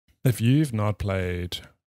if you've not played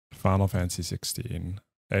Final Fantasy 16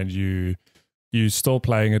 and you still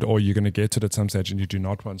playing it, or you're going to get to it at some stage and you do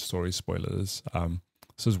not want story spoilers,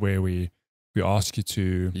 this is where we ask you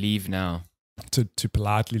to leave now. To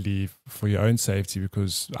politely leave for your own safety,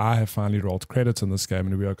 because I have finally rolled credits on this game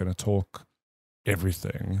and we are going to talk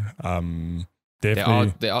everything.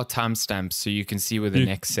 Definitely, there are timestamps, so you can see where the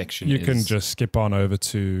next section is. You can just skip on over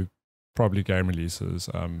to probably game releases,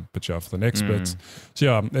 but yeah, for the next bit. So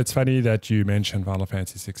yeah, it's funny that you mentioned Final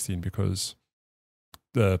Fantasy 16, because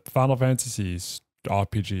the Final Fantasies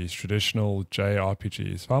RPGs, traditional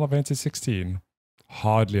JRPGs, Final Fantasy 16,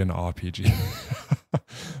 hardly an RPG.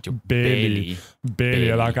 barely.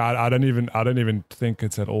 Like I don't even think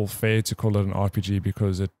it's at all fair to call it an RPG,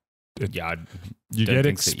 because you get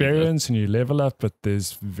experience and you level up, but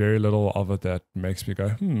there's very little of it that makes me go,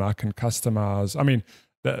 I can customize. I mean,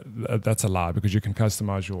 that's a lie, because you can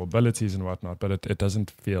customize your abilities and whatnot, but it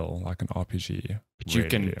doesn't feel like an RPG. But you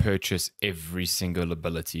can purchase every single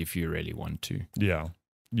ability if you really want to. Yeah,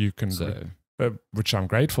 you can. Which I'm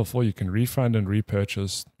grateful for. You can refund and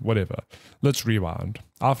repurchase, whatever. Let's rewind.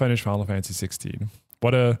 I'll finish Final Fantasy 16.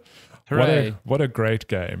 What a great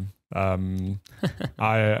game.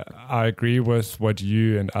 I agree with what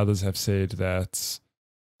you and others have said, that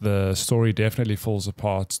the story definitely falls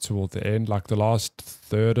apart toward the end. Like the last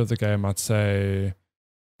third of the game, I'd say,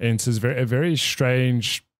 enters a very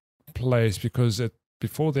strange place, because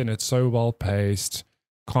before then it's so well paced.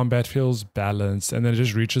 Combat feels balanced, and then it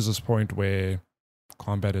just reaches this point where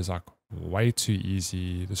combat is like way too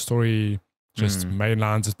easy. The story just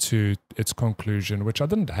mainlines it to its conclusion, which I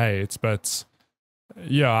didn't hate, but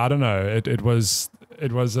yeah, I don't know. It was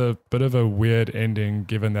a bit of a weird ending,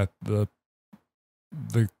 given that the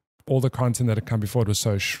all the content that had come before it was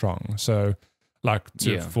so strong. So, like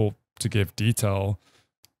to give detail,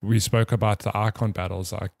 we spoke about the icon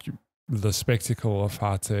battles, like the spectacle of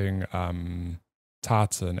fighting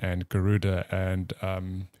Titan and Garuda and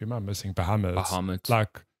who am I missing? Bahamut.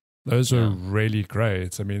 Like those are really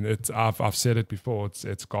great. I mean, I've said it before.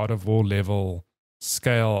 It's God of War level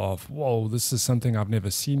scale of, whoa, this is something I've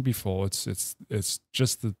never seen before. It's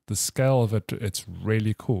just the scale of it. It's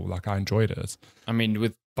really cool. Like I enjoyed it. I mean,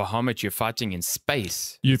 with Bahamut, you're fighting in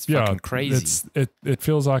space. It's fucking crazy. It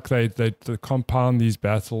feels like they compound these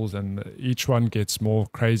battles, and each one gets more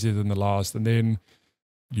crazy than the last, and then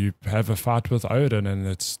you have a fight with Odin, and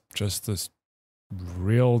it's just this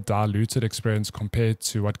real diluted experience compared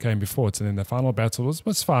to what came before it. And then the final battle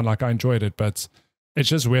was fun. Like I enjoyed it, but it's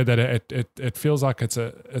just weird that it feels like it's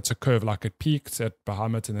a curve. Like it peaked at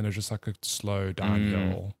Bahamut, and then it's just like a slow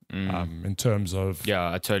downhill in terms of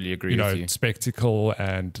I totally agree with you. Spectacle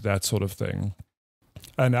and that sort of thing.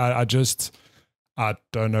 And I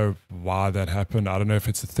don't know why that happened. I don't know if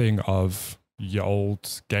it's a thing of your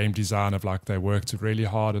old game design of like they worked really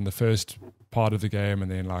hard in the first part of the game,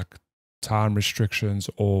 and then like time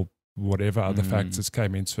restrictions or whatever other factors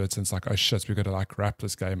came into it, and it's like, oh shit, we've got to like wrap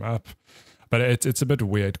this game up. But it's a bit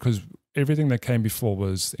weird, because everything that came before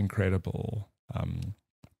was incredible.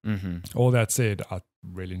 All that said, I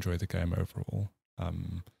really enjoyed the game overall.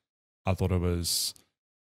 I thought it was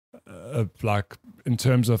like, in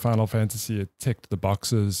terms of Final Fantasy, it ticked the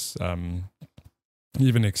boxes.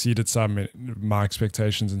 Even exceeded my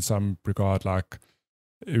expectations in some regard. Like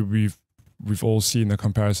we've all seen the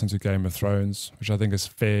comparison to Game of Thrones, which I think is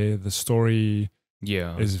fair. The story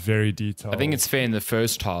is very detailed. I think it's fair in the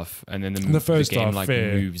first half, and then the first game like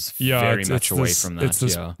moves very much away from that. It's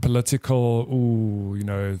this political,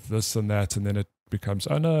 this and that, and then it becomes,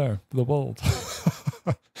 oh no, the world.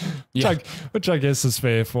 Which I guess is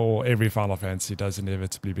fair for every Final Fantasy. Does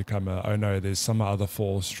inevitably become oh no, there's some other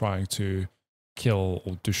force trying to kill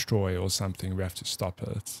or destroy or something, we have to stop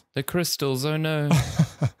it. The crystals, oh no.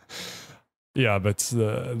 Yeah, but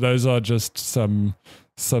those are just some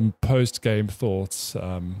post-game thoughts.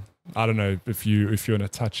 I don't know if you want to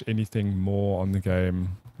touch anything more on the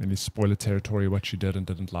game, any spoiler territory, what you did and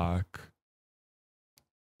didn't like.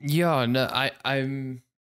 Yeah, no, I'm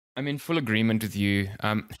in full agreement with you.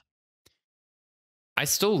 I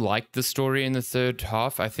still like the story in the third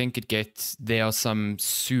half. I think there are some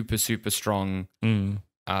super, super strong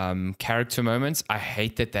character moments. I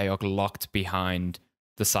hate that they are locked behind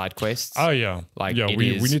the side quests. Oh yeah.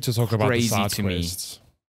 We need to talk about the side quests.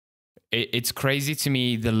 It's crazy to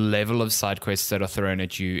me, the level of side quests that are thrown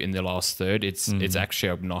at you in the last third. It's actually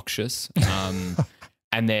obnoxious.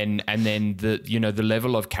 And then the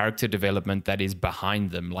level of character development that is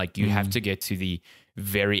behind them. Like you have to get to the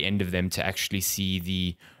very end of them to actually see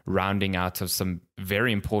the rounding out of some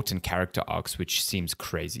very important character arcs, which seems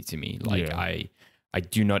crazy to me. Like I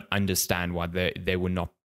do not understand why they were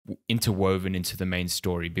not interwoven into the main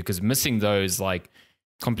story, because missing those like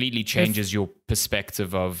completely changes your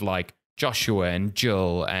perspective of like Joshua and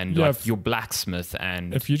Jill and like your blacksmith.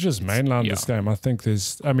 And if you just mainline this game, I think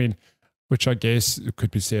which I guess it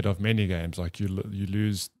could be said of many games, like you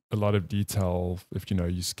lose a lot of detail if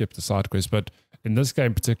you skip the side quest. But in this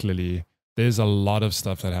game particularly, there's a lot of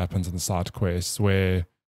stuff that happens in the side quests where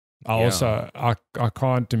I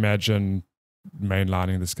can't imagine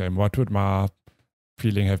mainlining this game. What would my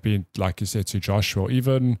feeling have been, like you said, to Joshua?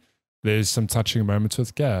 Even there's some touching moments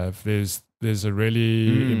with Gav. There's a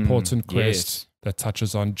really important quest that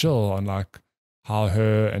touches on Jill, on like how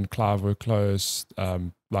her and Clive were close,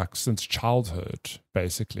 like since childhood,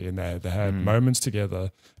 basically, and they had moments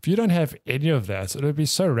together. If you don't have any of that, it would be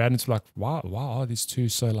so random to like, wow, are these two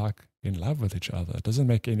so like in love with each other? It doesn't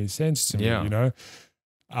make any sense to me, you know?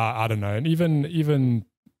 I don't know. And even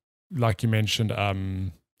like you mentioned, I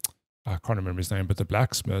can't remember his name, but the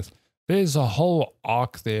blacksmith, there's a whole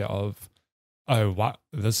arc there of,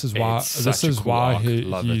 this is why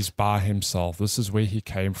he's by himself. This is where he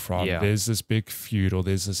came from. Yeah. There's this big feud, or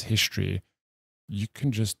there's this history. You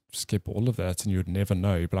can just skip all of that and you'd never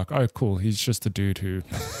know. You'd be like, oh, cool, he's just a dude who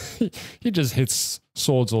he just hits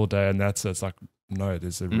swords all day and that's it. It's like, no,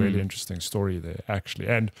 there's a really interesting story there, actually.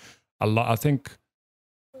 And I think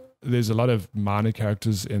there's a lot of minor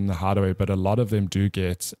characters in the Hideaway, but a lot of them do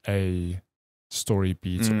get a story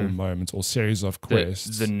beat or moment or series of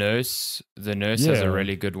quests. The nurse has a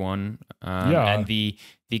really good one. And the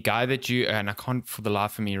guy that and I can't for the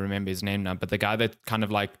life of me remember his name now, but the guy that kind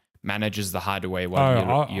of like manages the Hideaway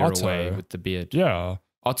while you're away with the beard. Yeah.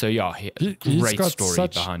 Otto, great story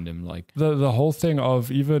behind him. Like the whole thing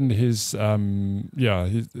of even his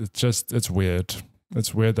it's weird.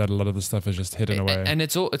 It's weird that a lot of the stuff is just hidden away, and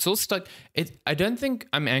it's all stuck. I don't think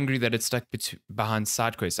I'm angry that it's stuck behind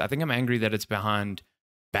side quests. I think I'm angry that it's behind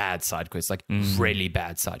bad side quests, like really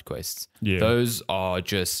bad side quests. Yeah, those are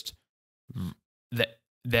just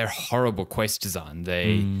they're horrible quest design.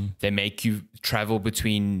 They make you travel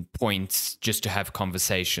between points just to have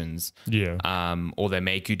conversations. Yeah, or they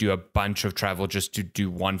make you do a bunch of travel just to do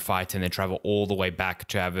one fight and then travel all the way back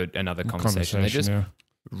to have another conversation. They just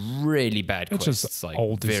really bad quests. It's just like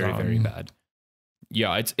old design. Very bad.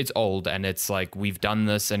 Yeah, it's old, and it's like we've done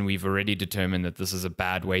this and we've already determined that this is a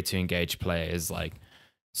bad way to engage players. Like,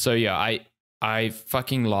 so yeah, I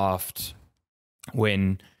fucking laughed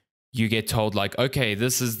when you get told like, okay,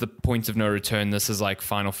 this is the point of no return. This is like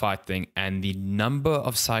final fight thing, and the number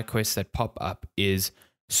of side quests that pop up is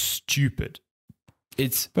stupid.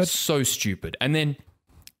 It's so stupid, and then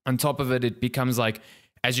on top of it, it becomes like,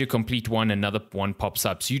 as you complete one, another one pops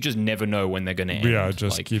up. So you just never know when they're going to end. Yeah, it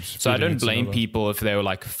just keeps. So I don't blame people if they were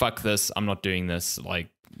like, fuck this, I'm not doing this. Like,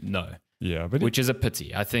 no. Yeah. Which is a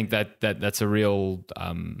pity. I think that's a real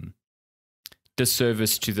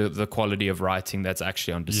disservice to the quality of writing that's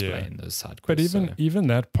actually on display in those side quests. But even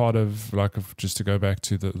that part of, like, just to go back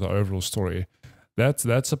to the overall story, that's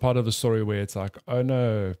a part of the story where it's like, oh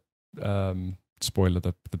no, spoiler,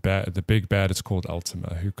 the big bad is called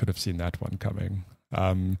Ultima. Who could have seen that one coming?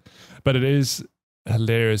 But it is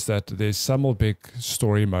hilarious that there's some more big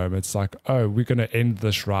story moments like, oh, we're going to end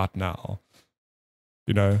this right now,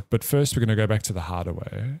 but first we're going to go back to the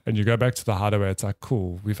Hideaway. And you go back to the Hideaway, it's like,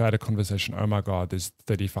 cool, we've had a conversation. Oh my God, there's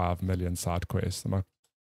 35 million side quests. I'm like,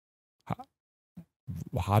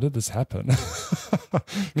 how did this happen?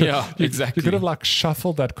 Yeah, exactly. You could have like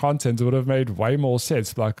shuffled that content. It would have made way more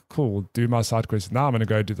sense. Like, cool, do my side quest. Now I'm going to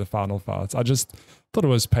go do the final fights. I just thought it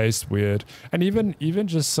was paced weird. And even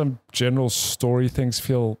just some general story things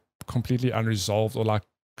feel completely unresolved, or like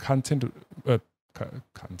content was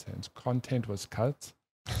cut.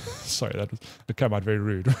 Sorry, that came out very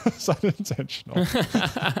rude. It's unintentional.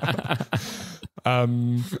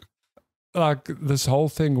 Like this whole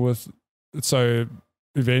thing with, so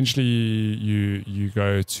eventually you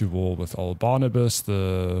go to war with old Barnabas,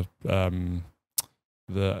 the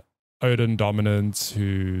Odin dominant,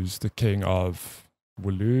 who's the king of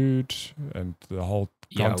Waloed, and the whole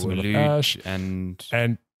continent of Ash. And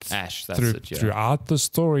Ash, throughout the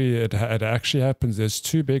story, it actually happens. There's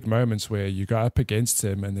two big moments where you go up against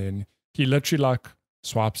him, and then he literally like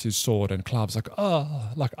swipes his sword, and Clive's like,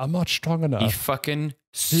 oh, like I'm not strong enough. He fucking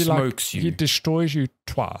smokes you. He destroys you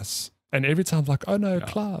twice. And every time, like, oh no,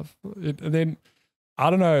 Clive. And then, I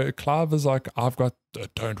don't know, Clive is like,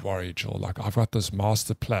 don't worry, Jill, like, I've got this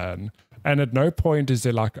master plan. And at no point is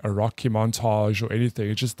there like a Rocky montage or anything.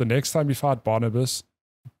 It's just the next time you fight Barnabas,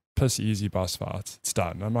 piss easy boss fight. It's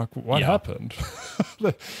done. I'm like, what happened?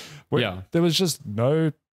 There was just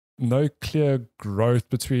no clear growth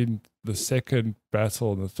between the second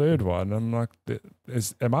battle and the third one. I'm like,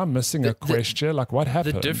 am I missing a question? Like, what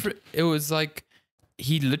happened? It was like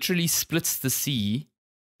he literally splits the sea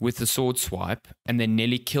with the sword swipe and then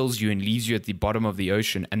nearly kills you and leaves you at the bottom of the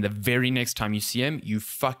ocean. And the very next time you see him, you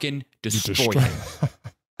fucking destroy him.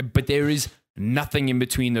 But there is nothing in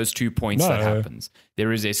between those 2 points that happens.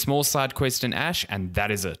 There is a small side quest in Ash, and that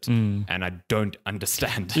is it. And I don't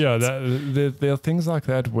understand. Yeah, there are things like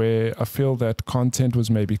that where I feel that content was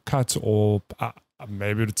maybe cut, or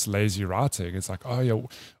maybe it's lazy writing. It's like, oh yeah,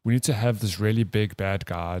 we need to have this really big bad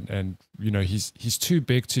guy, and he's too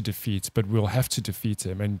big to defeat, but we'll have to defeat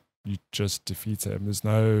him, and you just defeat him. There's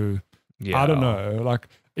no, I don't know. Like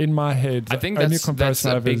in my head, I think that's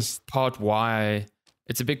a big part why.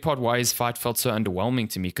 It's a big part why his fight felt so underwhelming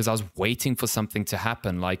to me, because I was waiting for something to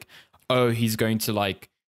happen. Like, oh, he's going to like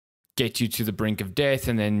get you to the brink of death,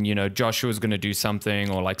 and then Joshua's going to do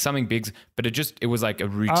something, or like something big. But it was like a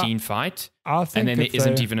routine fight, and then there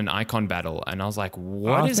isn't even an icon battle. And I was like,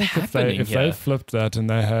 what is happening if they flipped that and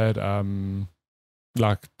they had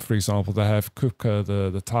like, for example, they have Kupka,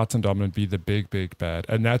 the Titan Dominant, be the big bad,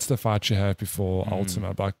 and that's the fight you have before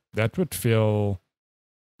Ultima. Like that would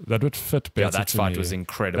fit better. Yeah, that fight was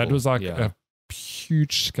incredible. That was like a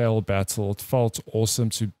huge scale battle. It felt awesome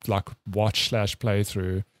to like watch/play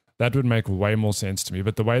through. That would make way more sense to me.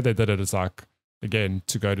 But the way they did it is like, again,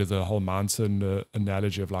 to go to the whole mountain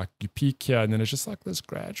analogy of like you peak here and then it's just like this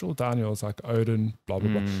gradual downhill. It's like Odin, blah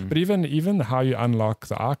blah blah. But even how you unlock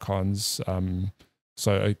the icons.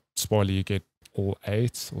 So a spoiler, you get all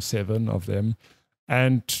 8 or 7 of them,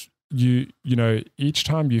 and you each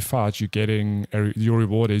time you fight, you're getting your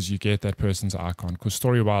reward is you get that person's icon, because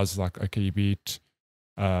story wise, like, okay, you beat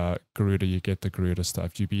Garuda, you get the Garuda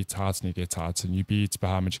stuff, you beat Titan, you get Titan, you beat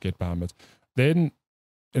Bahamut, you get Bahamut. Then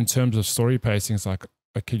in terms of story pacing, it's like,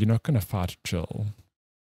 okay, you're not going to fight Jill,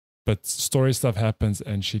 but story stuff happens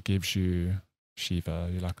and she gives you Shiva.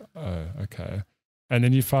 You're like, oh, okay. And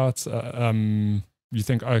then you fight you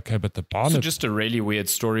think, okay, but the Barnet... So just a really weird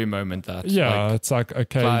story moment that... Yeah, like, it's like,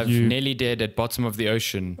 okay, Clive nearly dead at bottom of the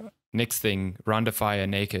ocean. Next thing, round of fire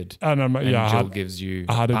naked. And Jill gives you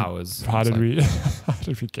powers. How did we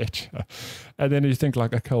get you? And then you think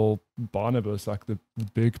like, okay, well, Barnabas, like the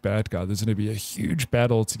big bad guy, there's going to be a huge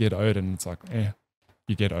battle to get Odin. It's like,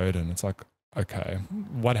 you get Odin. It's like, okay,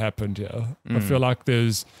 what happened here? I feel like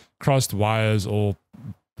there's crossed wires, or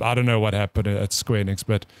I don't know what happened at Square Enix,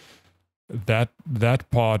 but that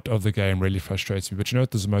part of the game really frustrates me. But you know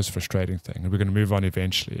what is the most frustrating thing? And we're going to move on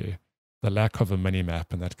eventually. The lack of a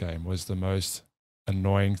mini-map in that game was the most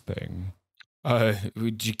annoying thing.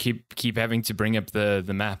 Would you keep having to bring up the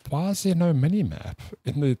map? Why is there no mini-map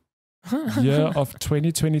in the year of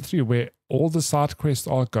 2023 where all the side quests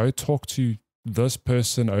are go talk to this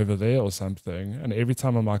person over there or something? And every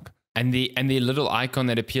time I'm like... And the little icon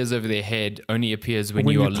that appears over their head only appears when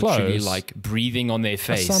you are literally like breathing on their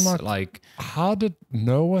face. So like, how did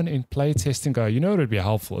no one in playtesting go, it would be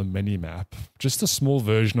helpful, a mini-map? Just a small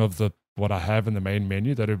version of what I have in the main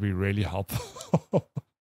menu, that would be really helpful.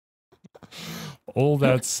 All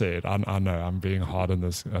that said, I know I'm being hard on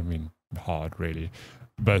this. I mean, hard really.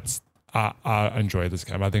 But I enjoy this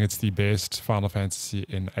game. I think it's the best Final Fantasy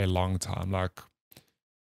in a long time. Like,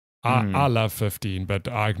 I love 15, but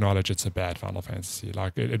I acknowledge it's a bad Final Fantasy.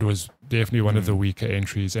 Like it was definitely one of the weaker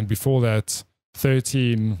entries. And before that,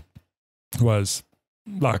 13 was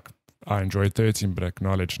like, I enjoyed 13, but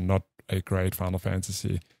acknowledge not a great Final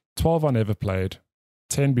Fantasy. 12 I never played.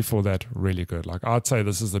 10 before that, really good. Like I'd say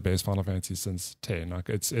this is the best Final Fantasy since 10. Like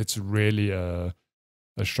it's really a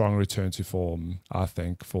strong return to form, I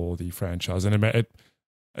think, for the franchise. And it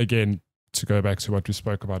again, to go back to what we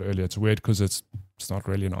spoke about earlier, it's weird because it's not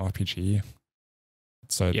really an RPG.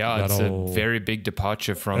 So yeah, it's a very big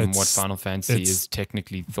departure from what Final Fantasy is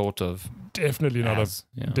technically thought of. Definitely not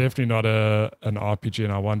an RPG.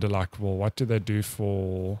 And I wonder, like, well, what do they do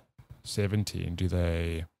for 17? Do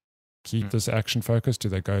they keep this action focus? Do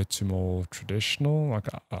they go to more traditional? Like,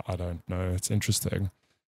 I don't know. It's interesting.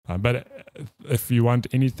 But if you want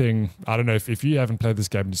anything, I don't know, if you haven't played this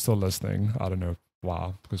game and you're still listening, I don't know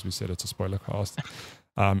why, because we said it's a spoiler cast.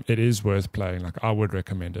 It is worth playing. Like, I would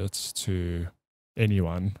recommend it to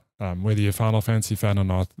anyone, whether you're a Final Fantasy fan or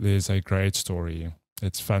not. There's a great story.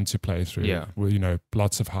 It's fun to play through. Yeah,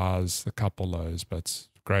 lots of highs, a couple lows, but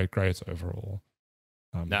great overall.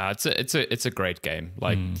 It's a great game,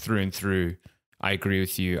 like through and through. I agree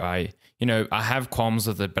with you. I have qualms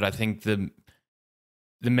with it, but I think the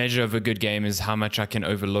measure of a good game is how much I can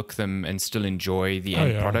overlook them and still enjoy the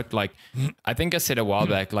end product. Like, I think I said a while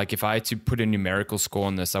back, like if I had to put a numerical score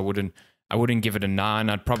on this, I wouldn't give it a 9.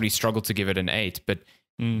 I'd probably struggle to give it an 8. But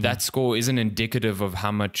that score isn't indicative of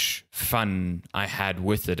how much fun I had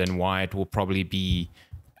with it and why it will probably be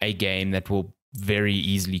a game that will very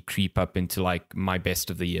easily creep up into like my best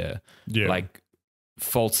of the year. Yeah. Like,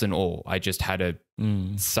 faults and all, I just had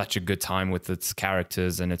such a good time with its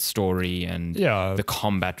characters and its story, and the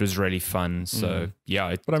combat was really fun. So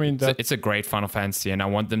but I mean, it's a great Final Fantasy, and I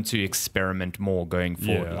want them to experiment more going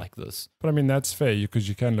forward like this. But I mean, that's fair, because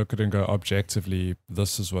you can look at it and go, objectively,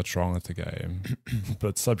 this is what's wrong with the game.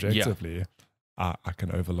 But subjectively, I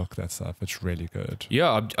can overlook that stuff. It's really good.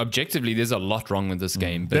 Yeah, objectively, there's a lot wrong with this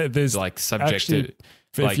game. But there's like subjective. Actually,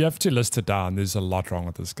 if you have to list it down, there's a lot wrong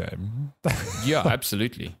with this game. Yeah,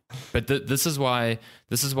 absolutely. But this is why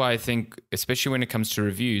I think, especially when it comes to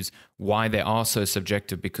reviews, why they are so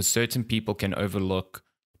subjective, because certain people can overlook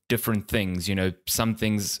different things. You know, some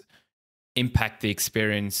things impact the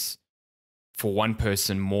experience for one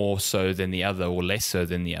person more so than the other, or less so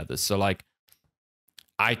than the other. So like,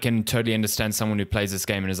 I can totally understand someone who plays this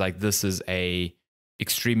game and is like, this is a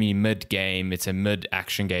extremely mid game. It's a mid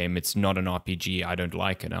action game. It's not an RPG. I don't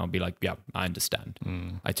like it. And I'll be like, yeah, I understand.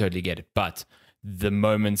 I totally get it. But the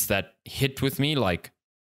moments that hit with me, like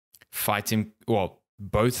fighting, well,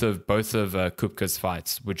 both of Kupka's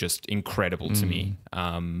fights were just incredible to me.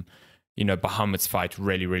 You know, Bahamut's fight,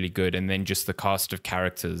 really, really good. And then just the cast of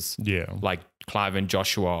characters. Yeah. Like Clive and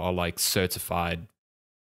Joshua are like certified,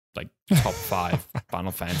 like top 5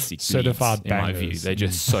 Final Fantasy certified in my view. They're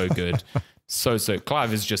just so good. So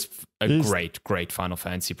Clive is just a great Final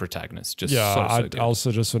Fantasy protagonist. Just so good. I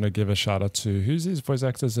also just want to give a shout out to, who's his voice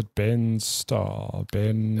actor? Is it Ben Starr?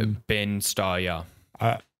 Ben Starr, yeah.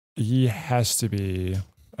 He has to be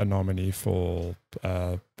a nominee for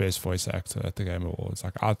best voice actor at the Game Awards.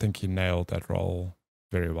 Like, I think he nailed that role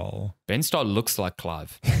very well. Ben Starr looks like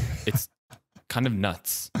Clive. It's kind of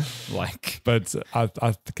nuts. Like, but I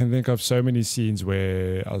can think of so many scenes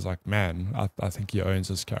where I was like, man, I think he owns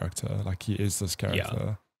this character. Like, he is this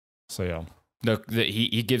character. So yeah. Look,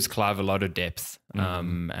 he gives Clive a lot of depth,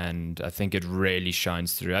 and I think it really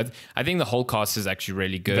shines through. I think the whole cast is actually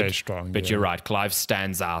really good. Very strong. But you're right, Clive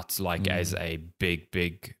stands out like as a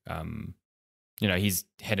big, you know, he's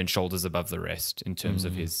head and shoulders above the rest in terms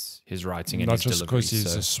of his writing and not his delivery. Not just because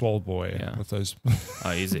he's a swole boy with those.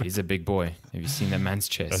 Oh, he's a big boy. Have you seen that man's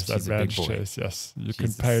chest? He's a big boy. Chest, yes. You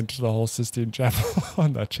can paint the whole Sistine Chapel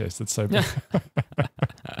on that chest. It's so big.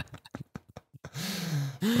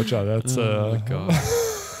 Which that's oh my God.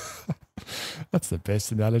 That's the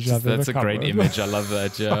best analogy I've ever That's a come great with. image. I love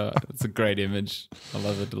that. Yeah, it's a great image. I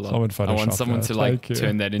love it a lot. I want someone to like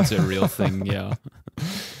turn that into a real thing. Yeah.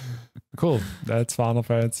 Cool. That's Final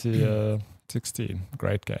Fantasy 16.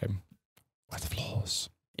 Great game with flaws.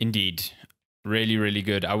 Indeed, really, really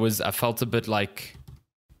good. I felt a bit like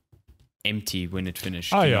empty when it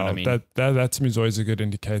finished. Oh, you know what I mean? That to me is always a good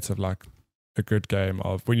indicator of like a good game.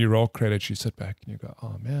 Of when you roll credits, you sit back and you go,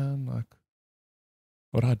 "Oh man, like,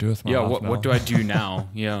 what do I do with my life now? What do I do now?"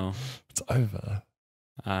 Yeah, it's over.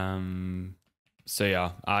 So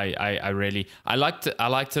yeah, I liked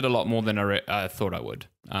it a lot more than I thought I would,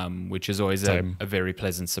 which is always a very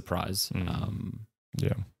pleasant surprise.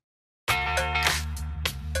 Yeah.